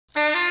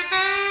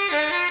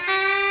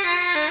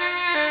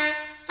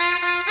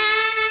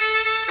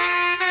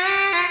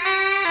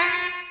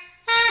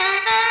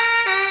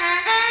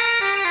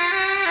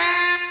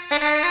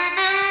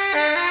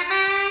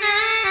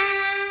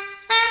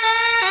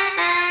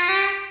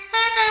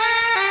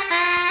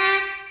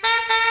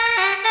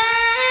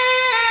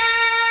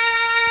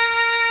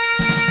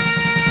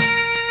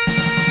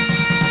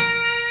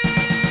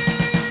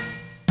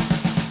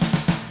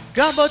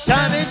Gumbo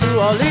time in New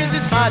Orleans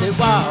is mighty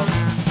wild,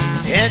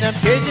 and them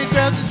Cajun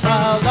girls is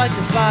wild like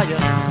a fire.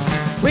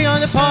 We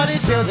gonna party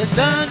till the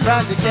sun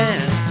rises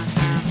again.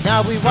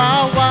 Now we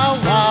wow,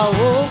 wow, wow,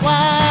 oh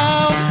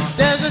wow.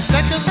 There's a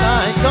second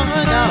line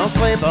coming out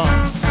Playboy,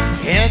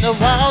 and the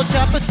wild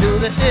chopper to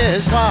the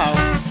is wild.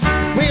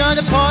 We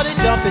gonna party,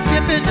 jumping,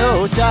 jipping,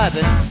 no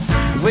jiving.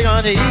 We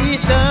gonna eat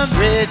some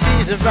red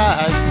beans and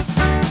rice.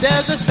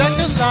 There's a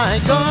second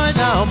line going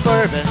out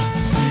Bourbon,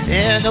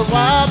 and the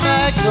wild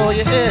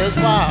magnolia is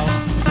wild.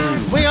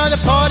 We gonna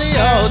party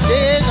all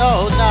day and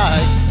all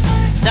night.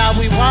 Now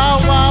we wow,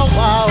 wow,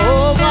 wow,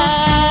 oh wow.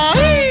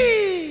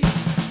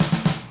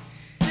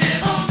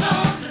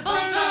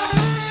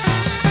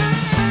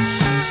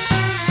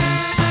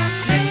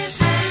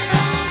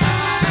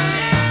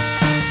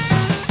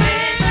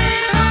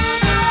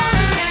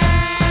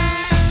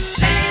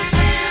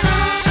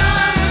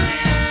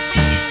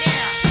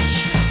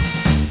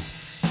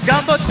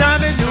 Gumbo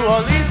time in New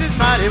Orleans is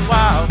mighty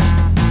wild,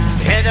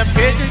 and them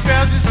Cajun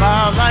girls is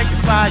wild like a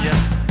fire.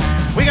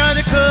 We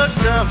gonna cook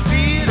some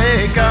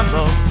filet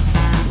gumbo.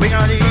 We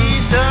gonna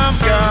eat some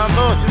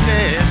gumbo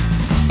today.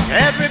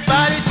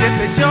 Everybody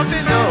jipping,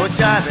 jumping, no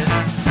jiving.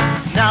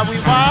 Now we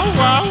wow,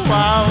 wow,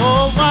 wow,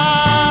 oh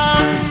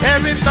wow.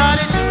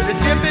 Everybody do the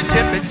jipping,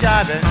 jipping,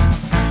 jiving.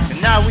 And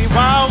now we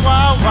wow,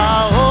 wow,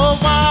 wow, oh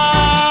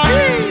wow.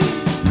 Hey.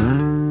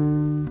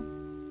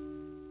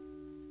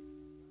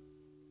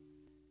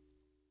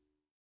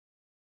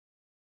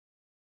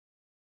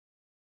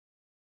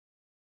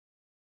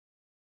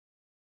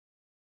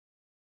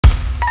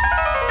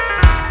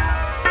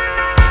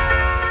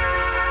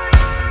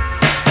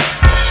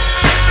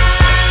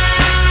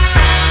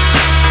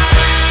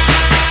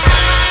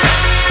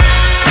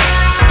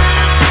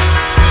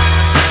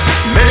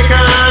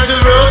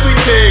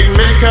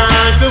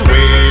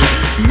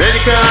 Many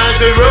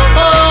kinds of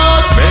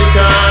roads, many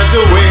kinds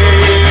of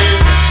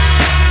ways.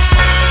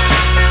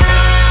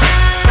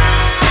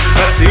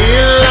 I've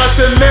seen lots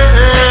of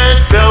men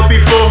fell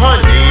before her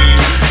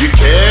knees. You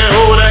can't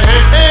hold a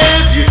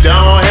hand if you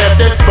don't have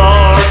that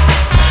spark.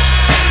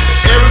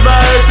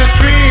 Everybody's a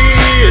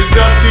tree, it's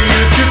up to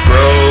you to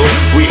grow.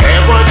 We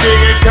have one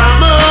thing in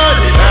common,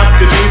 it have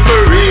to be for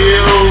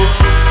real.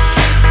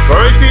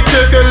 First he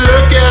took a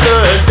look at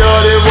her and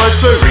thought it was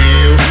for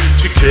real.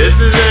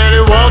 Kisses and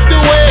he walked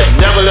away,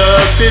 never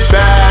looked it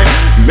back.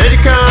 Many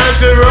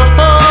kinds of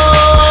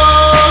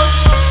roads,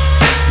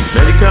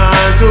 many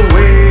kinds of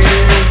ways.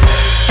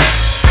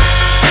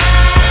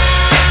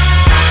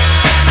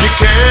 You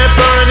can't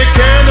burn a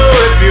candle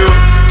if you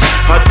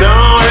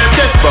don't have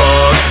that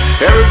spark.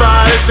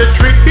 Everybody's a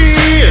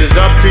tree, it's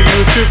up to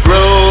you to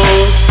grow.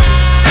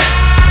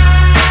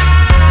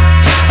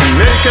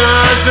 Many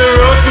kinds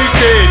of roads we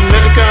take,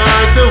 many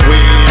kinds of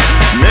ways,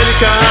 many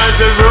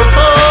kinds of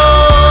roads.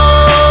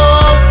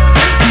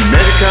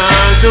 Many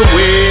kinds of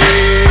ways.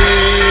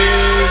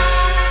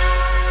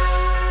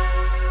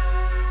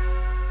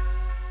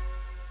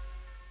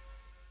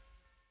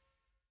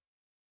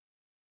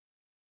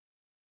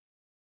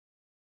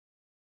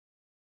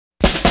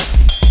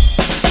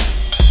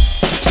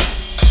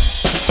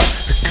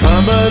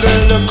 Come a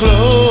little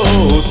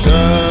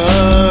closer.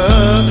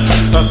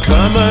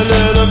 Come a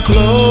little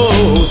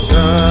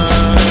closer.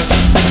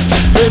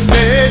 It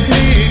made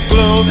me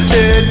glow.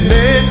 It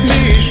made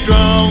me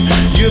strong.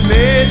 You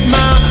made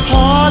my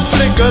heart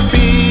flicker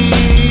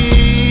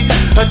beat.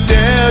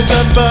 There's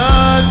a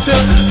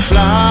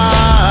butterfly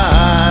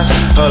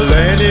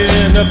landing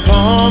in the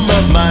palm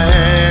of my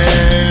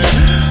hand.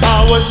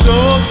 I was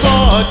so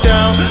far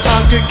down,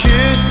 I could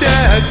kiss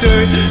that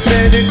dirt.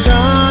 Many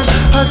times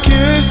I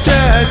kissed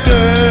that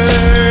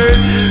dirt.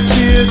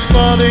 Tears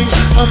falling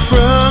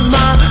from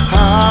my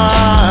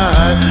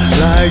eyes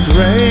like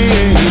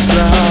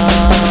raindrops.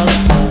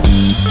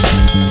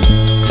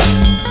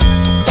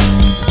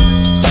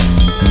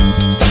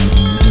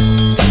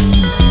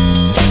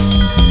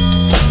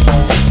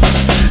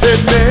 It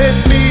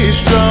made me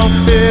strong,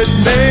 it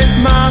made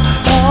my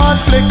heart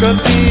flicker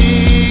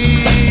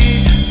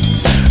beat.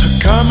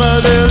 Come a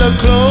little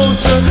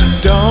closer,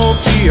 don't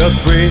be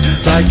afraid,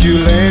 like you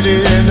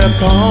landed in the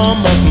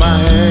palm of my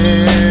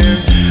hand.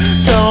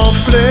 Don't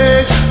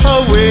flee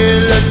away,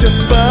 let the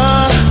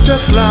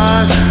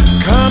butterflies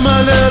come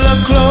a little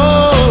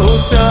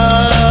closer.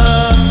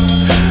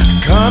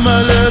 Come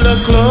a little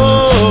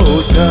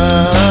closer.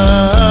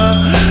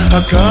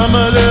 Come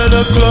a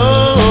little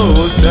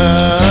closer.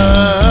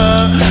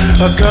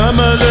 Come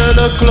a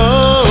little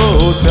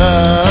closer.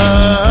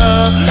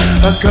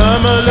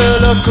 Come a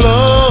little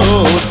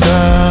closer.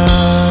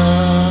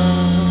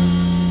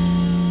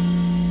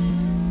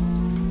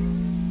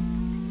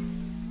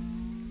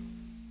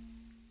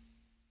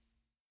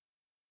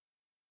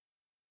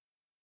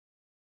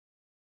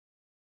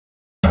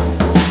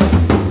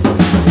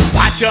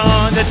 Watch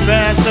on the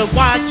dresser,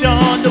 watch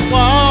on the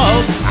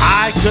wall.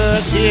 I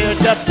could hear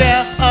the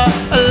bell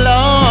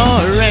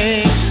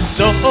ring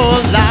so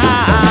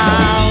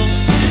loud.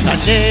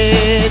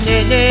 Nay,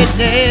 nay, nay,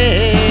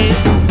 nay.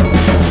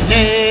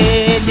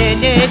 Nay, nay,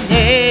 nay,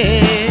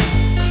 nay.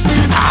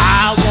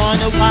 I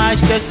wanna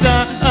the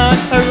sun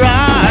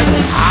rise.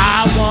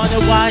 I wanna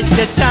watch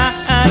the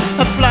time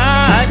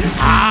fly.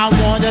 I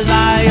wanna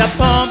lie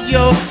upon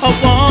your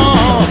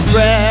warm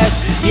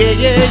breast. Yeah,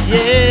 yeah,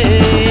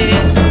 yeah.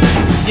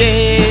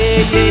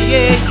 Yeah, yeah,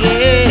 yeah,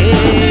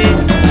 yeah.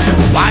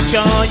 Watch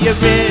on your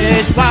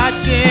wrist, watch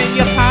in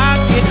your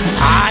pocket.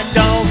 I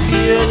don't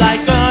feel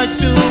like going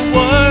to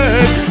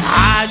work.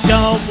 I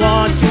don't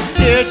want to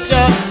hear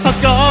the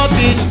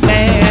garbage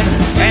man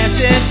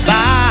passing by.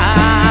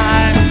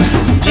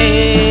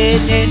 Nay,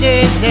 nay,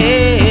 nay,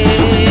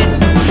 nay.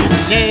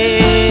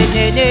 Nay,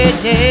 nay, nay,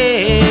 nay.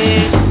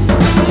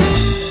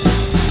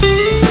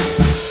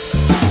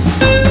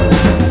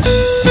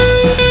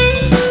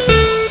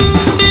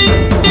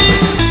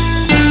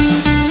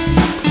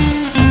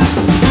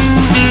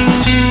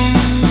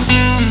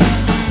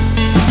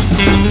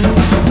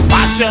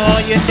 Watch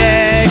on your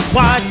neck,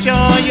 watch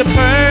on your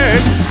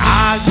purse.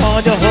 I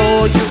want to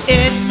hold you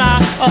in my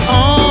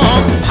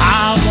arm.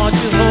 I want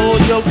to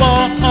hold your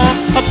warm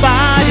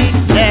body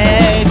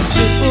next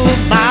to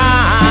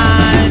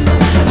mine.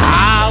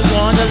 I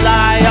want to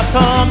lie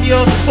upon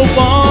your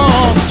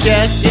warm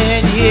chest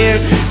and hear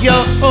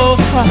your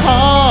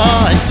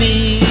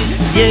heartbeat.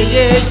 Yeah,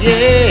 yeah,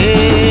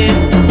 yeah.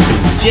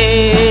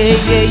 Yeah,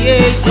 yeah,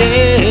 yeah,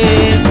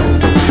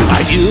 yeah.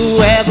 Are you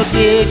ever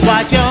big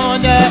watch on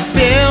the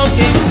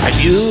building? Are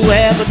you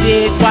ever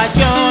big watch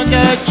on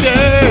the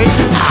church?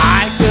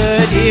 I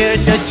could hear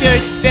the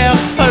church bell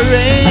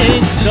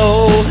ring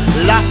so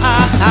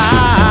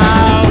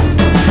loud.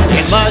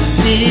 It must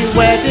be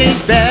wedding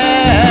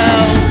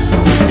bells.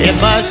 It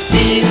must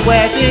be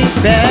wedding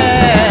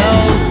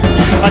bells.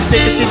 A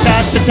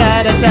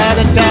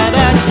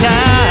tick-a-tick-ta-ta-ta-ta-ta-ta-ta.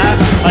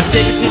 A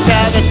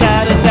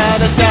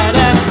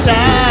tick-a-tick-ta-ta-ta-ta-ta-ta-ta.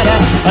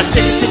 A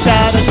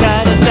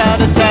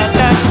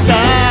tick-a-tick-ta-ta-ta-ta-ta-ta-ta.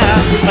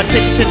 A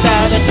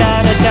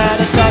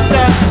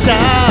tick-a-tick-ta-ta-ta-ta-ta-ta-ta.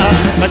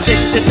 A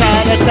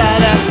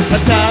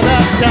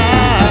tick-a-tick-ta-ta-ta-ta-ta-ta.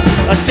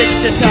 A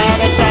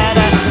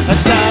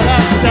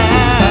tick-a-tick-ta-ta-ta-ta-ta-ta.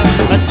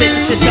 A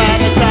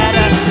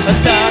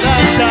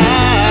tick-a-tick-ta-ta-ta-ta-ta-ta.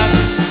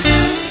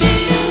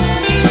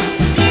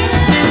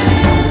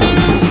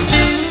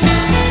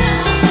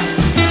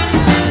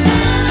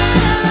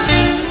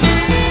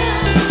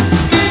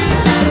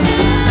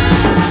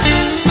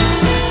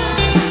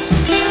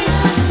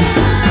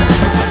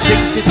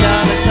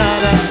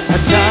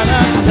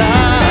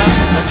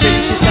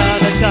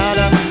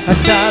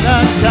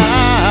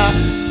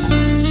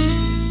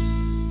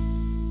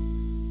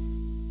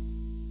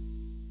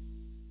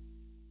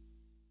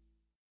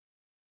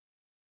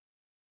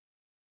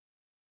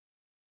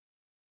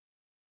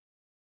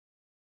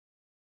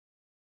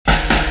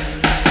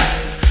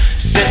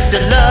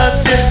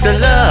 Sister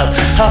love,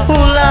 ha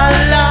ooh la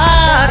la.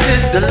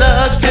 Sister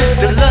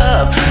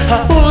love, ha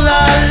ooh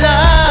la la.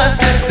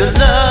 Sister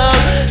love,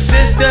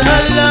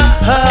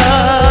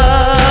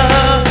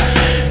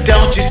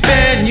 don't you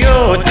spend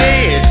your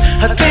days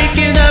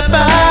thinking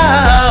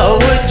about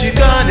what you're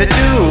gonna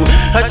do?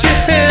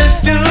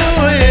 Just do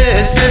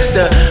it,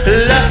 sister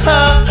love,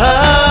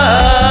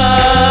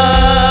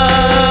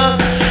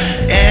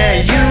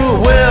 and you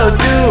will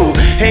do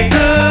a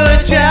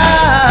good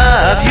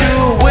job.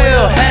 You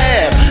will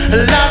have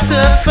lots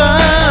of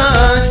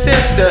fun,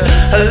 sister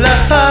love.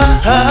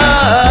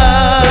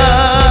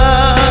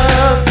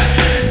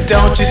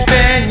 Don't you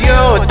spend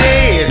your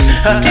days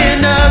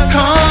in a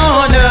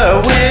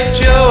corner with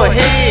your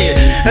head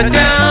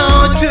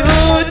down to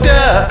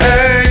the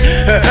earth.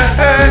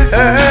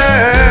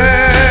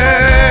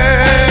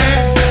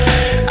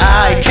 I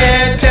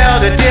can't tell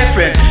the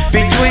difference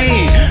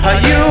between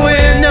you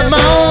and the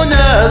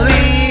Mona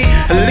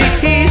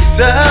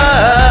Lisa.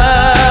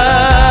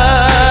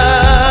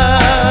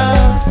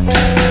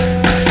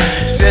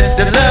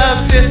 Sister love,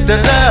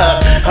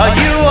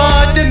 you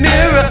are the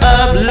mirror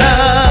of love.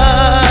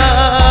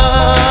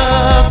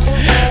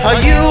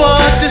 You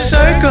are the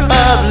circle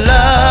of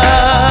love.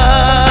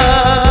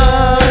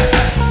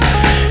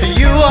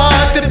 You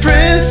are the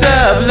prince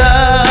of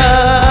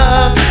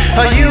love.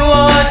 You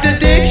are the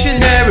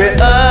dictionary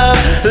of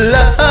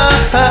love.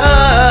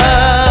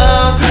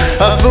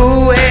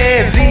 Vous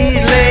avez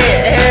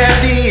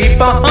the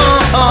bon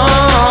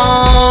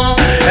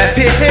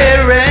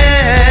appearance.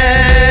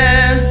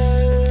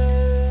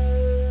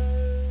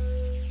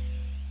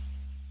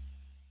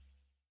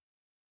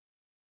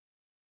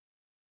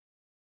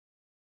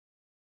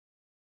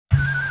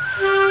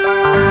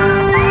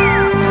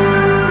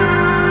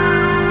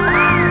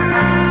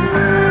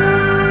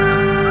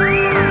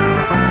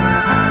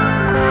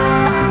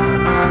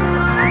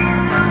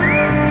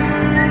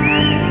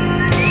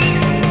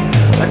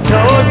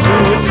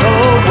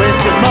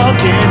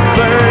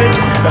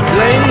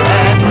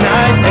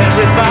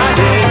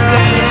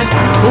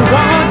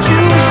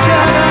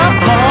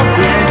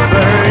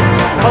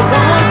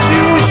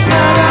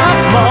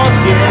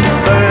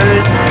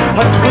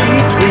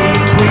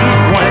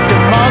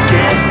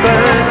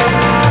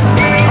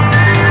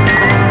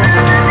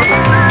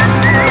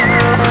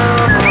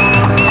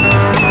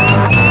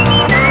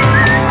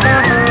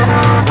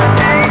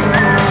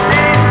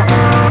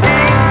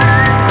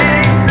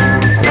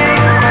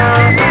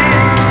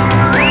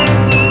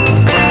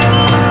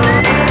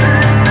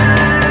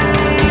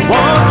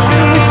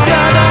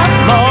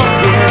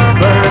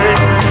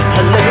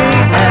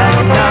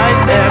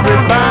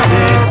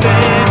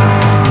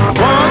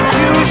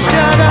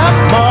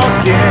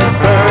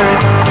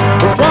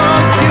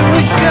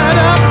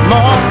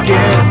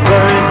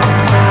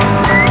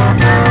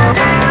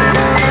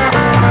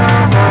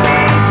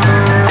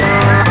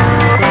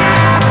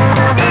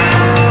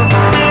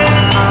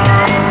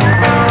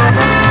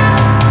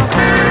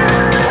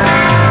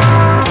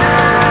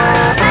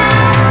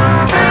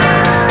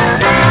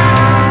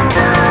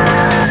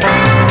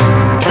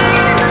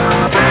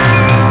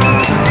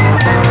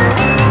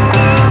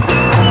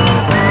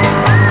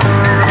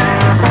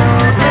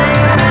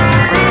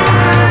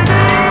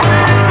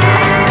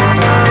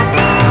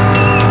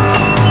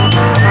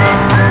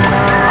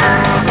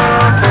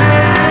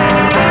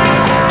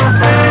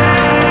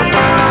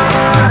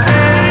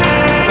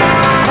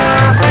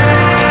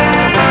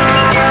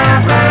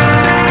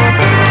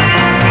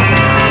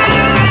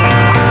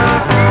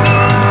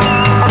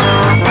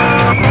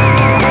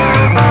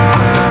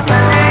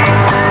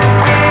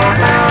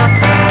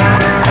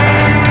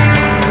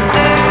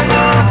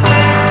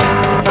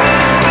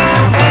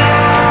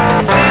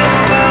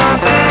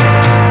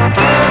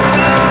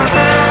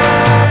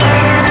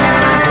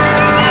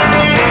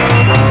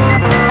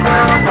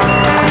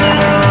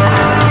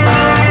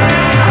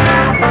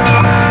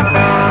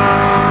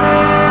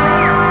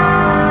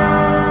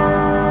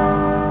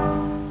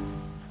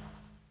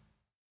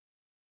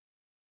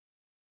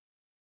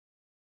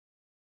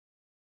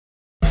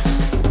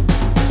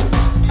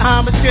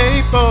 I'm a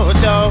skateboard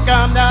dog,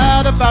 I'm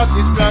not about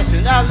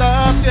destruction. I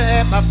love to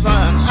have my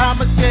fun.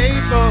 I'm a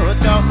skateboard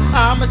dog,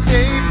 I'm a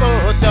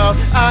skateboard dog.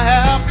 I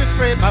have to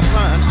spread my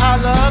fun. I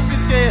love to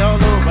skate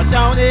all over.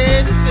 Don't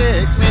 86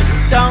 me,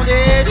 don't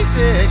 86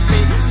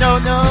 me.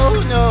 No, no,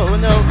 no,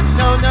 no,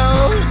 no, no,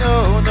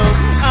 no, no.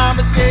 I'm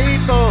a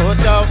skateboard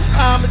dog,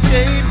 I'm a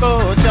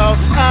skateboard dog,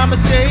 I'm a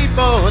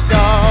skateboard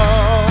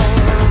dog.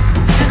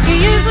 You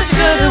use it to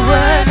go to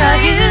work,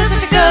 I use it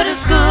to go to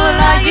school,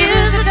 I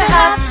use it to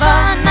have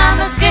fun. I'm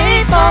a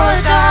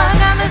skateboard dog,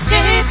 I'm a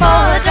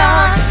skateboard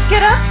dog.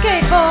 Get up,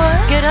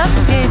 skateboard, get up,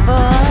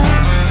 skateboard.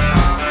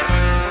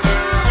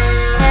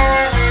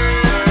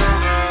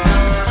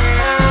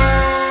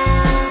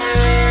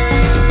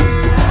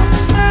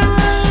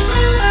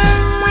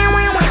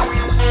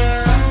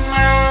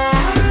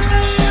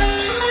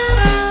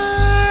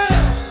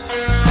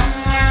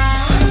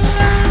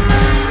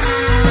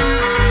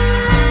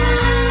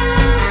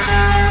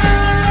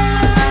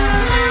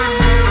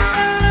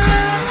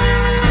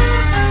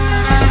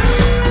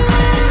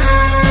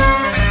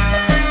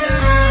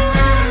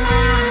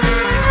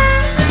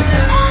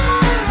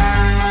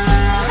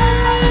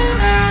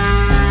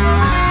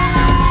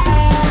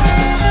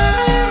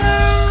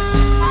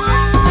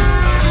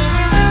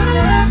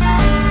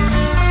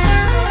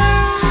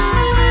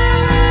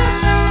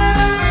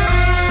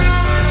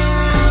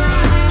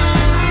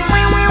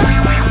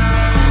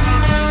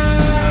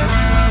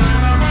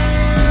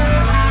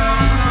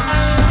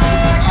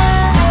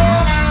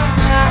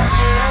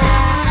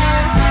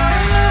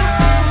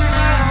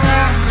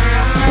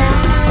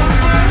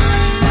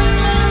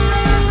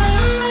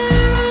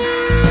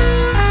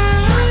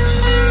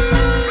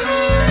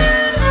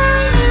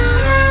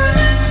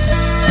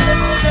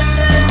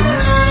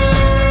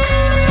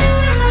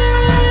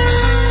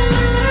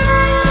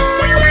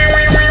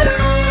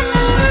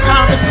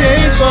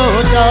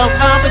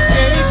 I'm a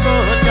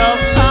skateboard dog,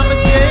 I'm a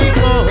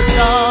skateboard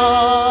dog.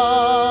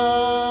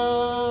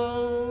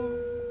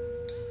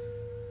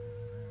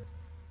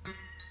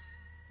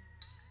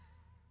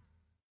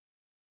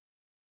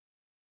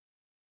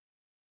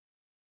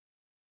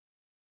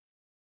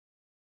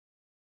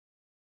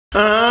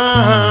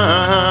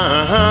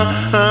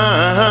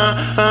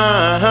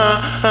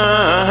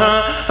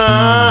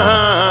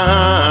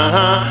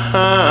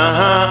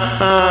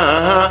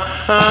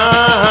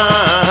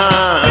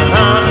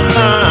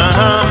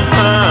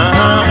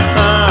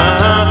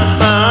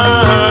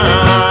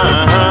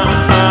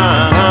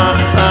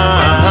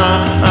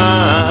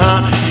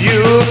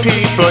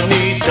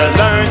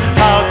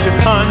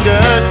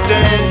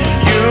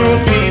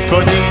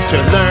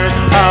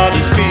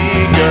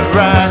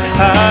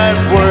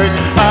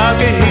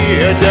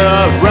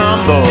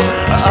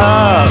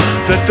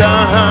 The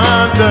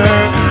thunder,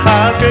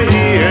 I could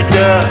hear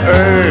the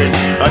earth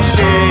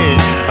shake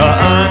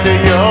under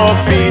your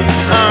feet.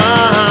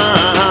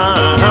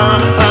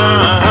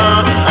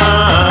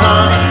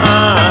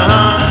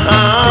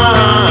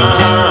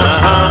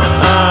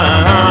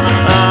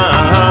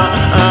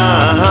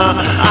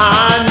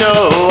 I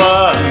know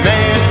a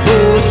man who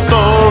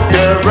spoke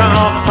the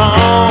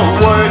wrong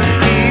word.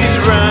 He's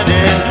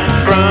running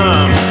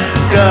from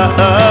the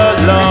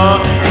law.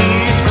 He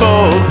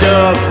spoke the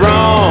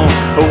wrong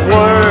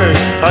word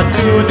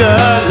to the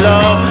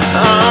law.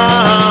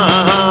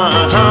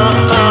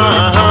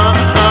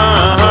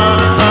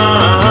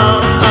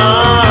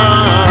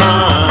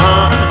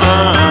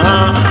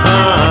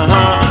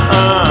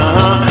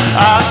 I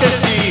can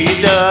see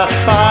the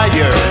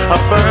fire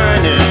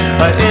burning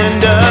in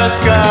the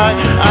sky.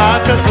 I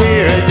can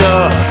hear the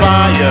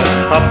fire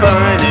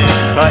burning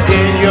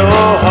in your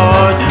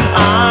heart.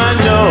 I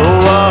know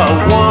a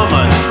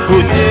woman who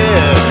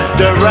did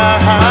the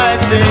right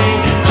thing.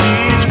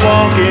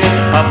 Walking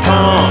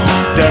upon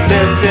the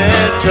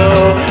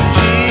mistletoe,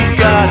 she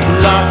got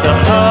lots of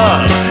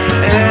hugs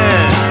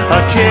and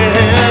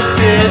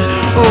kisses.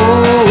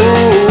 Ooh,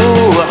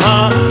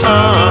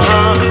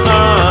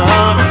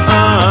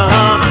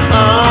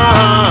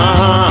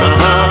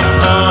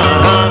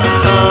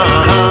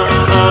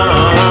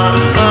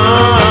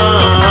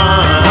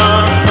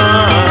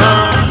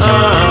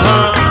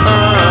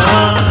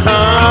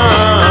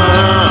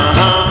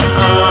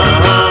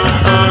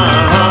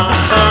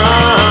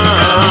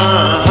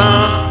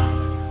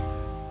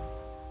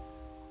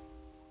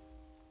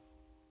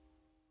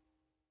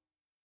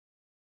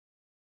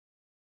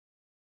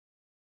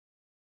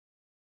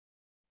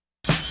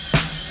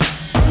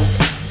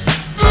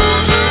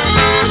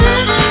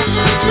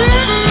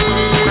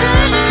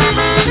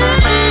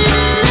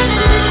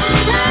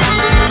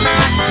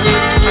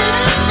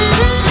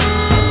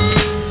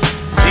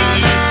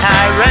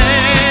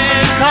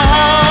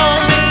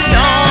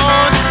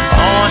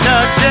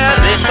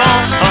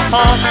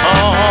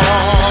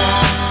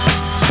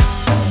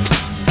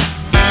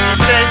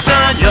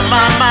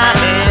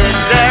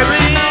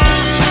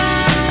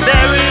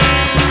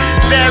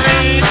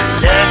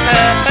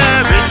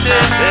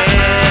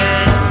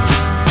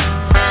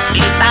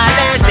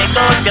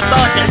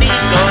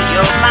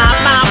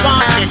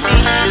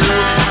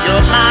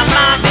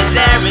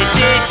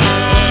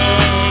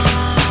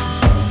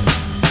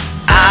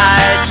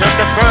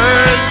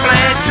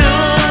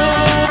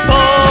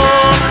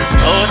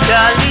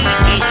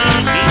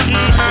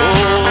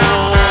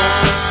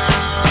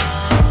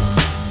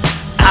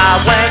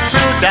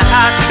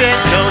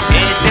 hospital.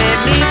 They said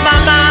meet my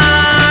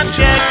mom,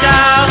 checked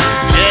out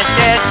just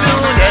as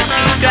soon as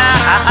she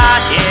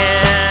got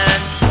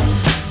in.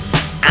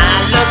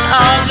 I looked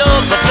all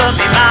over for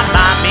me, my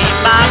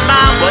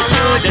mom was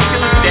doing the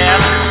two-step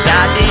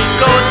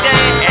Zydeco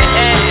dance.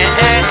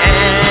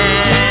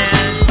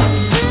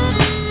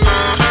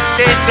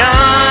 They son,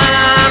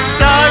 I'm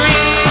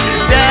sorry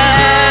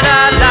that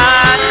I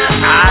lied.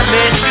 I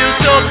miss you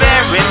so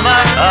very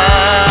much.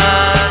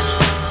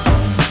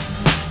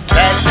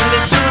 Let's do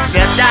the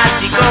two-step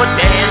Zydeco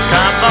dance.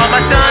 Come on, my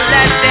son,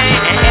 let's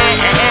dance.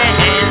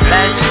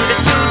 Let's do the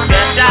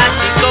two-step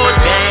Zydeco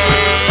dance.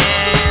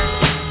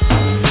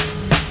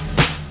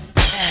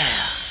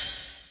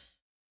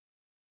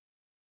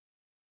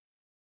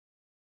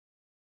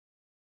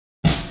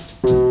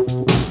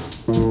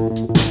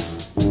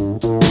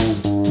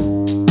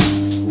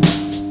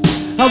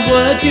 How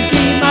would you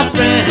be my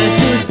friend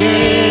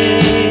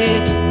today?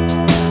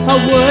 How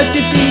would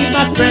you be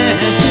my friend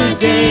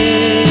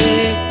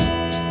today?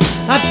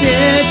 I've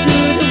been to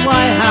the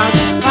White House,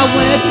 I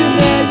went to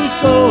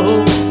Mexico,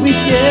 we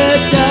did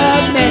the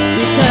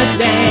Mexican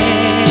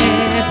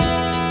dance.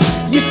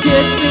 You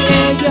kissed me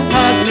and you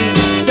hugged me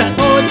the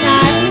whole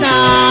night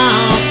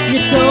long. You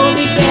told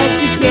me that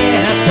you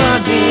care for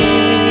me.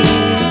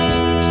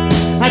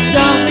 I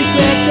don't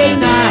regret the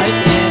night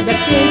and the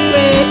big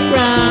red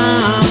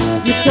brown.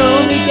 You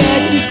told me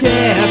that you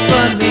care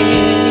for me.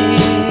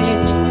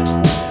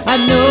 I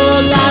know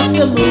lots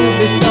of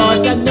movie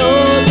stars, I know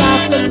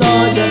lots of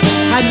lawyers,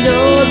 I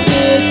know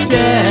Big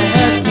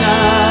Chesnutt,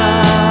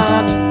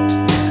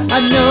 I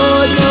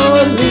know no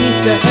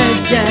Lysa and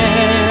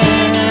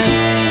Jan,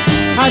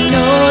 I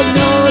know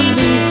no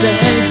Lysa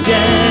and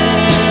Jan.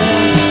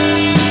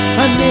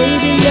 Or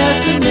maybe yes,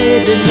 or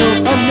maybe no,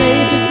 or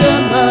maybe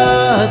some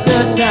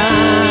other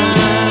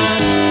time.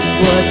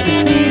 Would you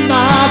be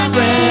my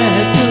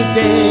friend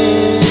today?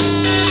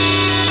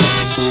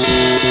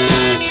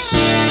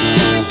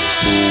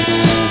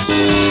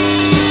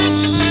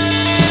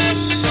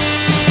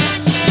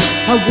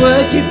 How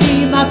would you be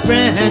my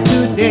friend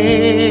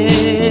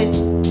today?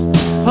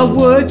 How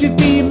would you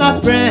be my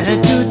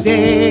friend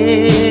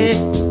today?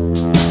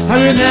 I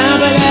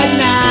remember that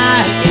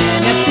night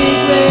in that big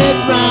red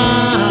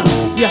room.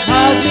 You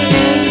hugged me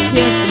and you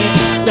kissed me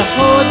the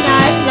whole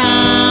night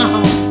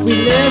long. We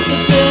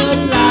listened to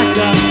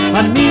Lysa,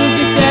 our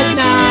music that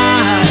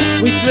night.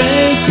 We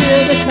drank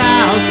till the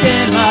cows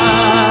came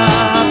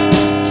up.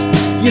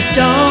 You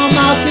stormed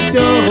out the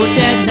door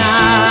that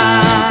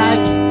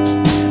night.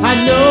 I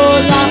know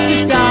lots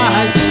of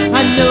guys,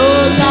 I know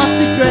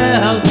lots of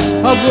girls.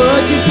 Or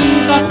would you be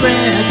my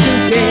friend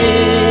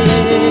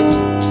today?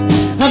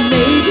 Or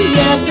maybe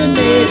yes, or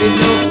maybe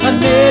no, or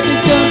maybe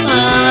some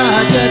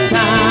other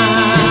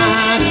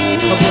time.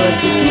 Or would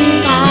you be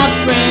my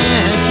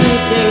friend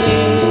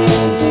today?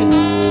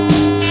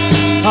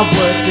 Or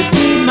would you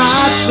be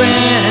my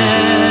friend?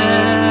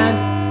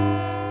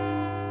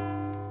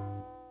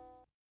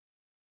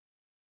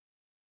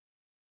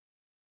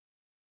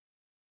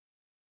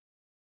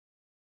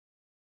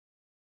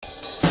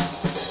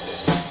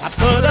 I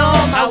put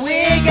on my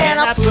wig and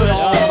I put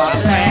on my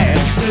black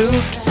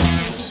suit.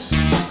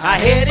 I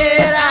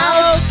headed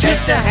out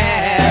just to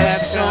have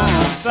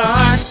some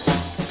fun.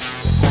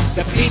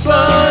 The people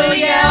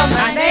yell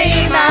my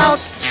name out.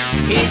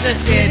 He's a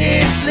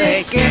city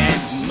slickin',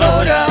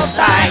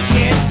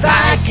 motorbikin,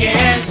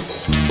 Bikin.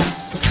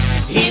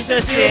 He's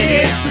a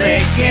city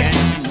slickin',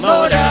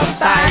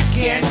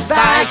 motorbikin,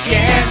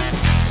 Bikin.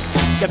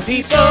 The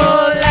people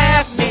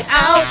laugh me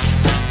out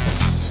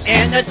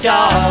and the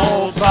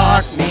dog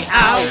barked me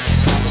out.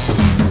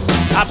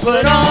 I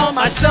put on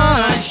my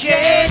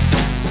sunshade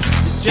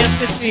just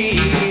to see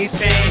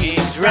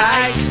things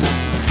right.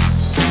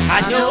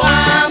 I know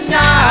I'm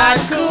not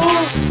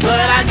cool, but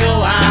I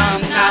know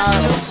I'm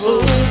not a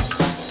fool.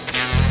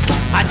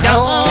 I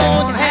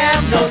don't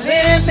have no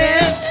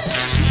limit.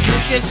 You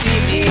should see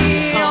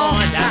me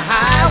on the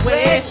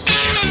highway,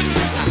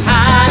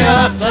 high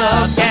up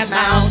that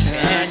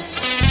mountain.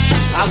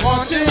 I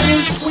want to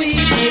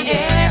squeeze the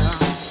air,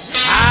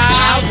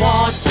 I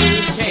want to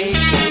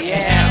taste the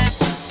air.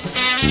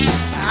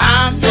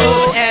 I'm no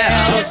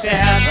L7,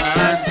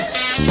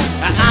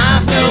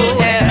 I'm no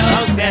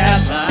L7.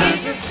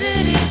 He's a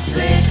city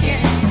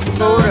slickin',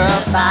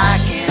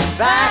 motorbikin,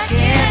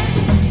 Vikin.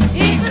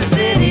 He's a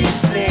city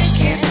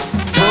slickin',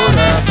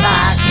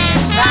 motorbikin,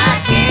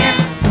 Vikin.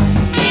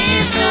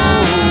 He's no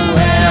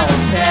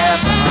L7.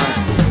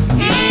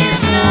 He's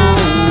no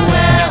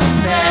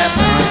L7.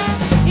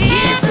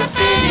 He's a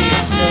city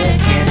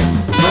slickin',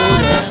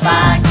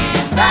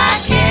 motorbikin,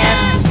 Vikin.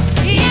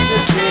 He's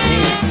a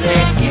city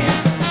slickin',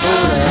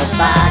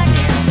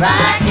 motorbikin,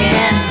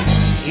 Vikin.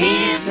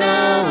 He's no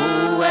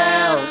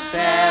L7.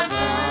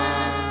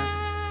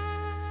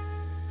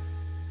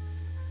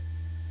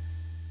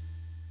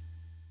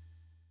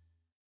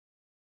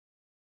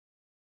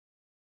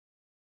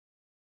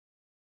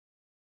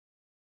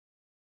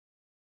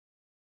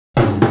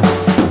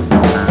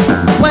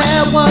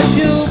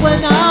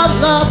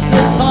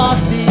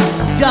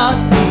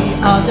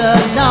 the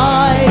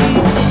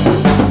night.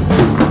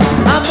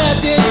 I met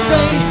this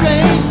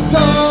strange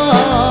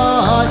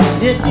God.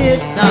 It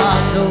did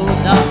not know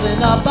nothing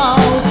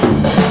about.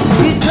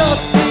 He took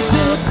me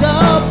to the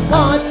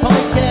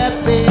one-point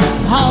cafe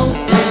house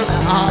in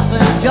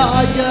Athens,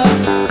 Georgia.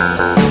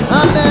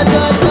 I met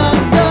another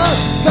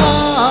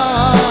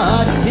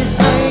God. His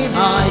name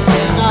I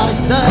cannot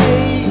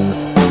say.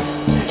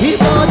 He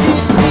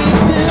wanted me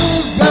to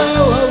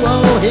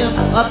roll him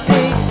a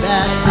big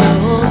fat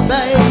little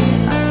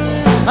bass.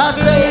 I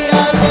say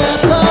I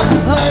never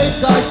heard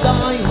such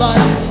thing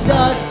like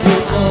that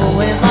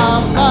before in my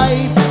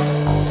life.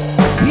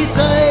 He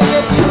say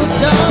if you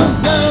don't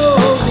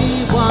know me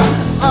one,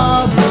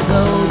 I will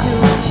roll you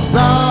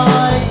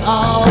right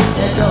out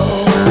the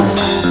door.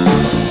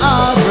 I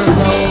will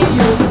roll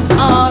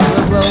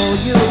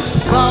you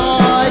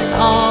right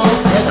out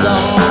the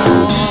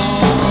door.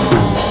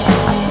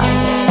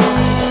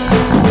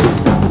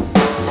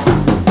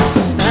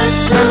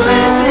 That's the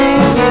way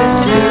things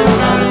used to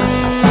was.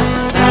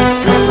 That's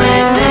the way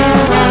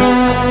things was.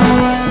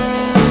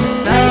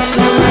 That's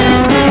the way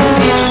things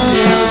used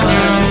to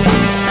was.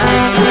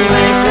 That's the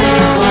way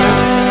things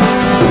was.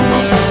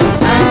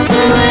 That's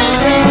the way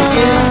things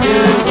used to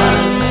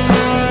was.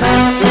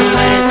 That's the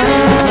way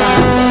things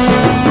was.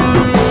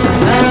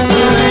 That's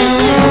the way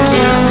things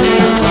used to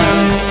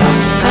was.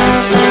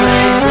 That's the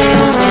way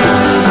things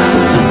was.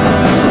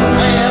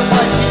 Where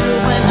was you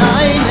when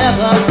I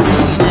never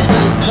seen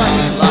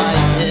anything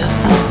like this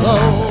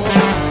before?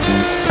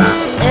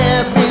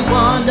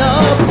 Everyone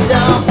up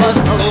down was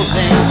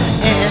moving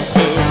in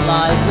a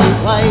lively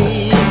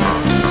way.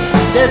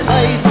 Their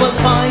face was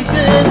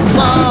pointed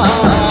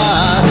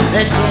fire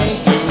and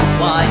drinking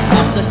white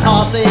cups of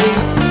coffee.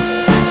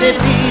 They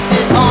beat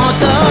it on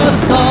the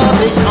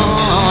garbage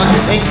can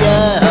and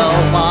yell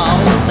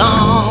wild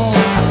song.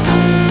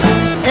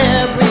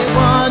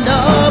 Everyone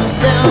up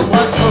there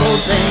was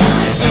moving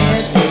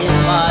in a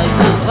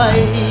lively way.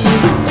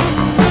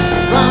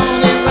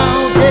 Round and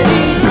round they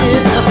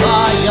did the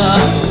fire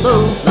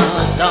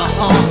movement dance.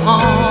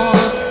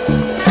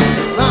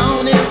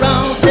 Round and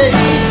round they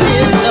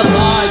did the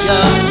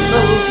fire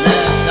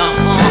movement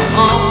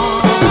dance.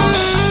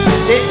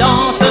 They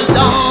danced and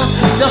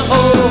danced the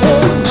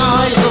whole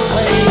night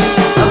away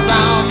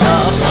around the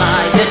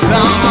fire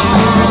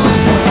drum.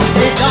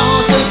 They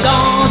danced and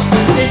danced,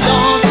 they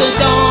danced and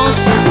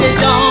danced, they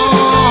danced.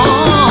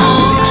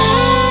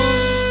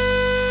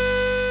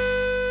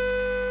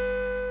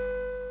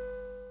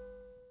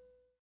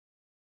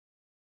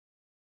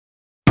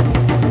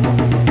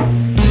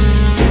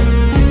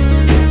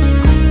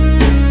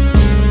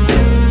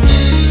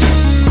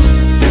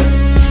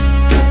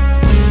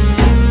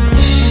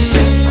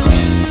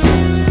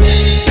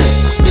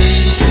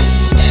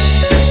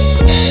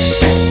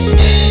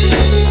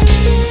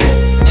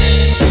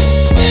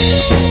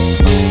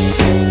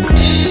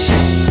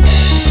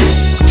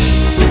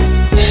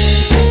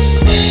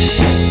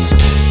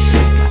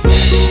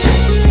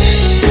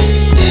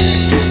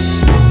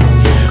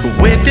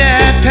 With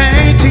that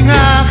painting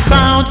I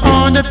found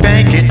on the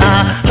banquet,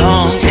 I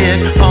hung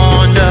it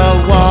on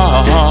the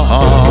wall.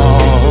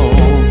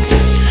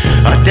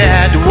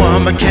 That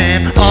woman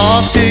came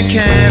off the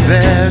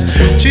canvas.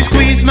 She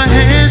squeezed my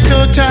hand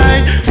so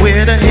tight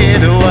with a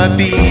hit of a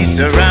bee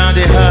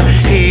surrounded her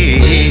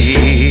head.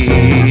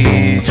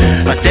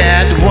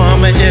 That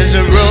woman is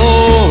a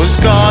rose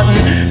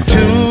garden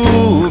to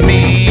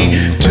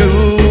me,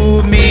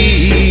 to me.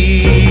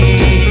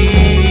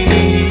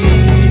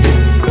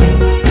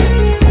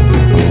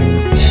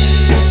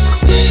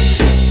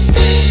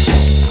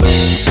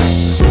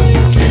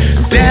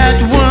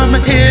 That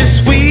woman is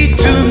sweet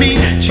to me.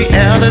 She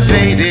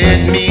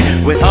elevated me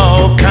with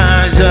all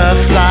kinds of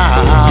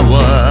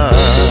flowers.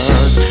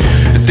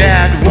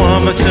 That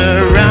woman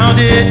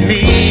surrounded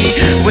me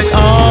with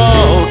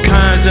all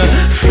kinds of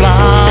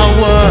flowers.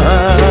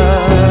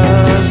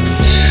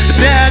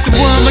 That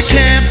woman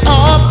came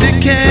off the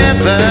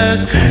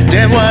canvas.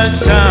 There was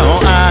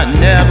sound I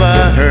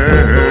never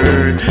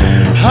heard.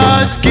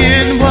 Her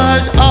skin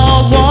was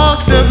all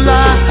walks of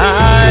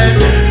life.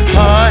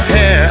 Her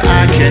hair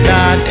I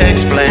cannot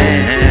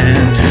explain.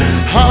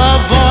 Her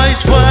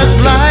voice was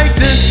like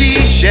the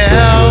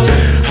seashell.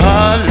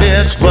 Her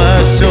lips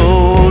were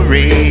so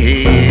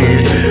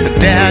red.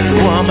 That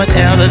woman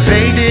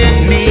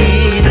elevated me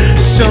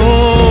so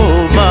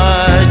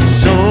much,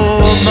 so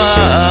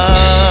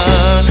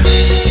much.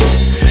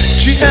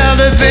 She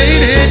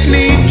elevated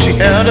me, she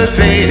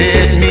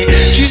elevated me,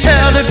 she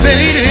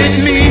elevated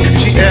me,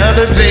 she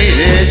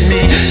elevated me,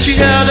 she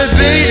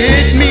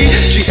elevated me,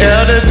 she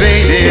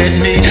elevated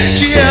me,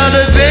 she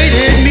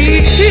elevated me,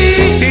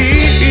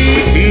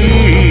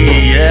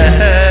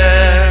 yeah.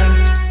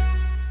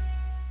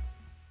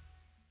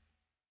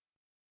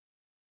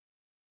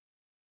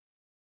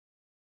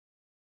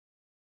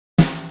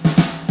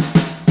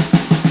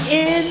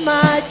 In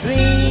my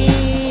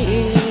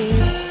dream,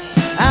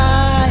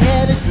 I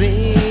had a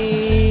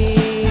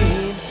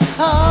dream.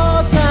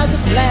 All kinds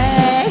of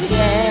flags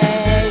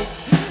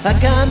are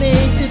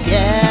coming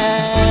together.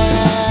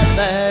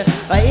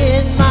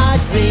 In my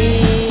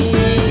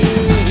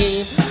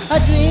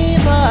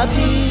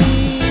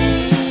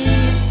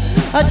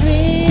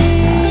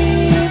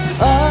dream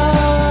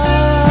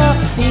of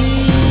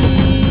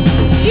peace.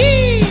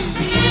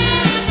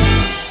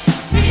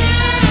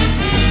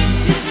 Reality,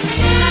 it's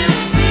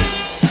reality.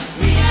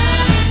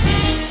 Reality,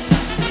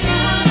 it's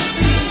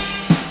reality.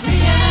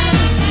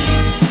 Reality,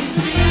 it's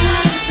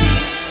reality.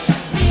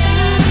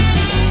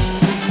 Reality,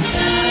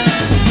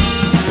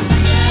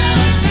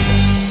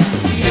 it's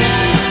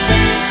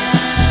reality.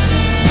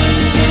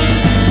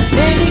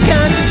 Any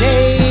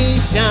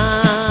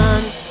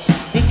concentration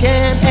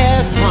became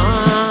as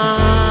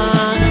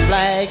one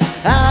flag.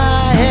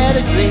 I had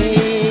a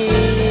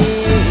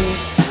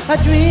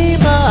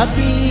dream of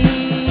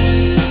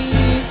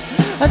peace.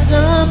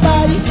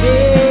 Somebody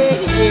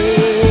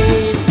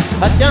said,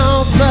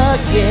 don't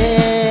forget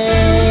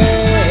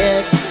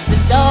the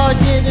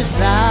stars in the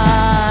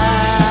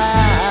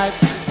sky,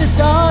 the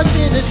stars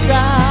in the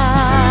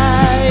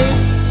sky.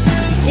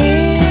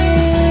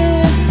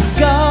 In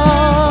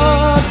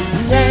God's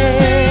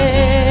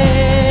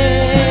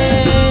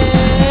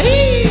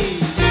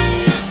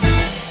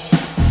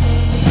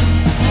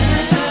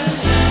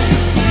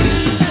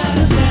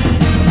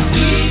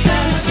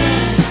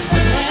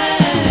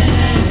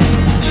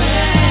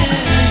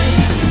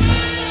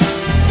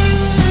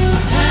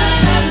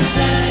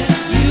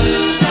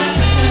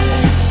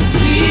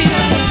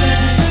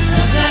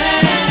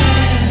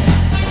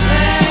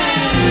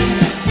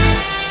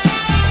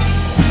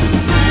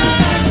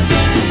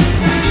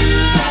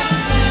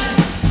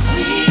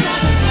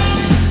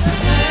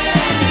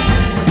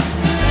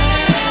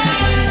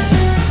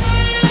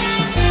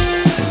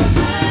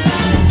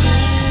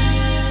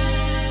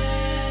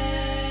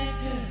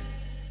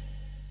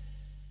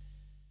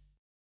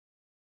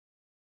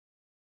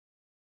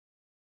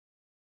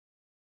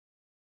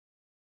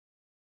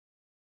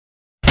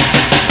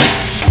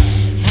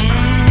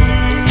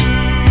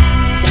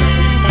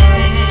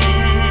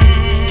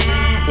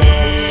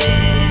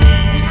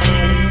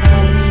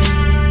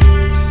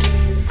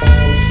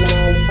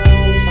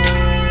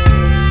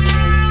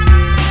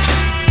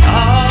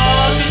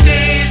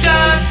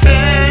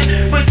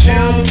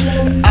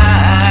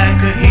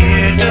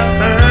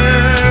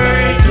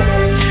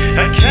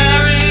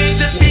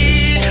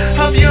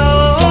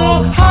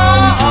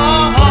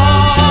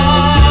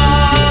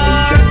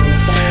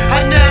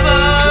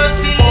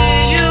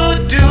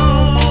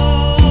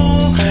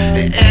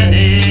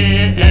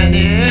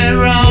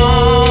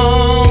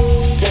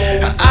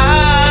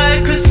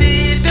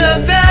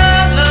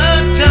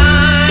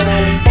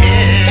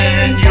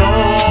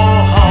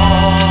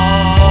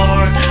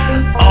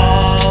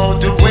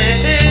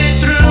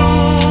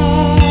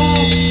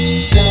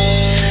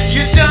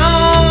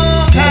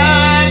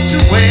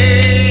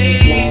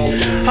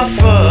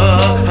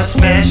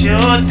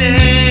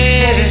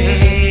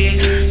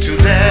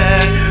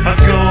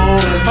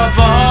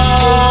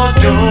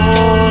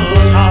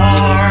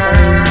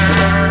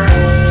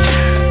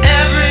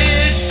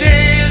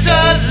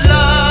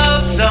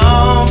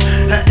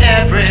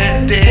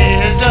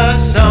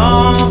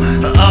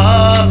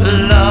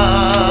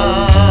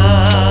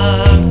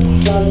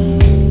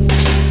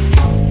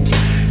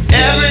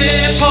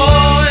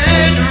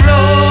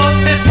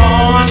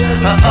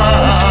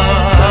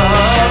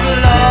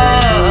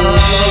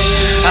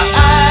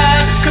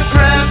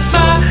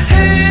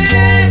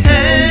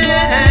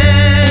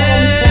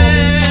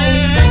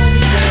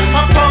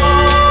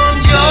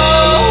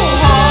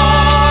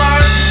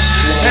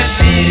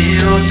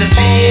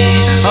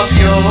of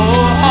your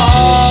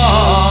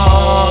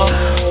heart.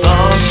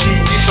 Bum,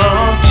 chickie, bum.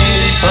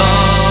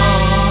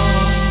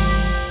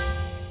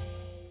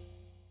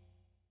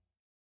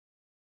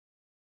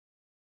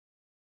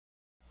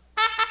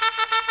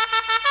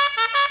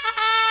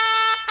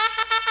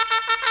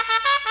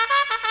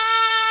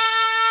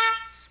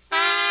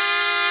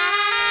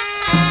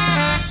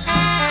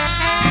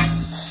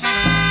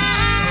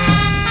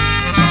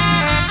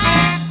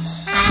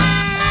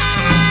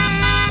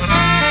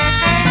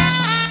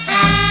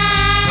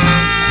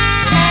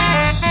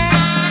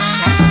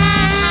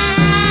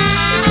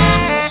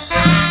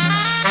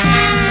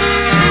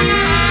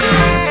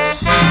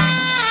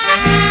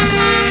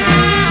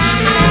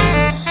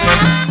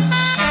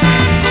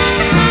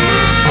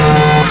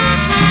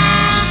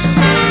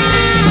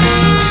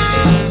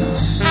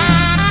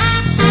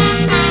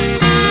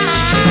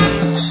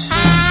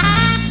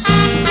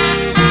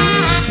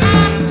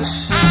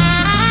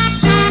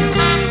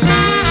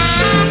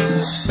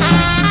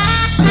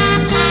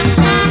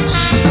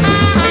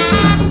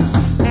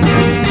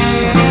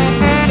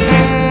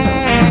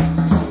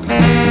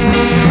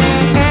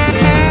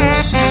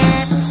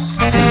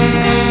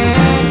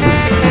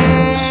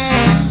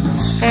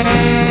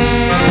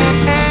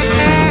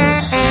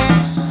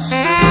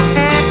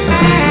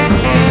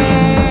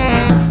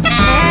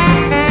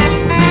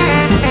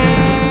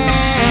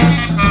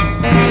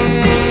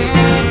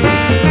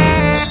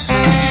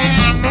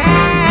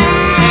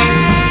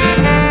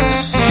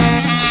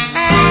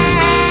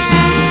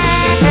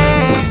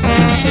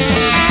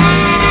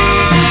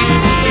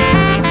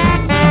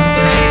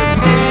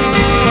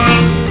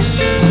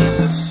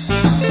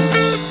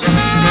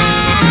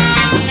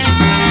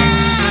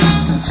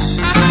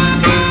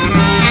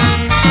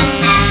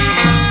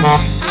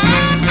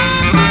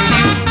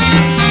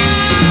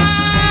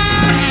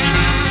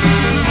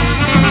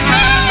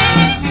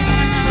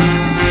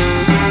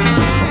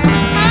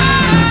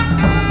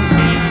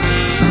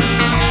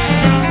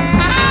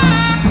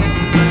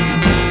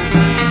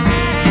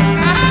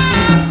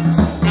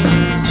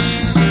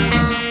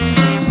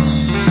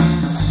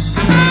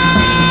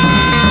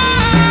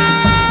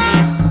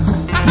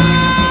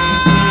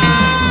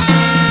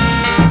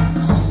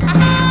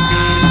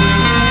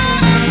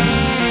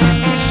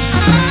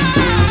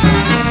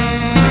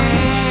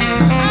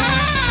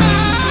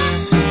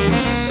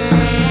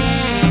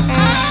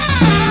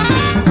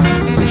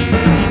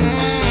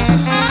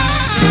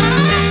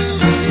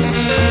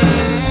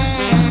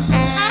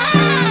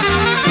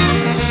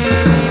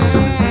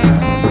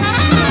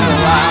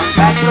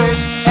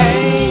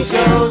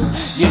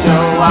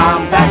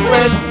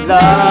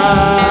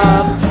 love.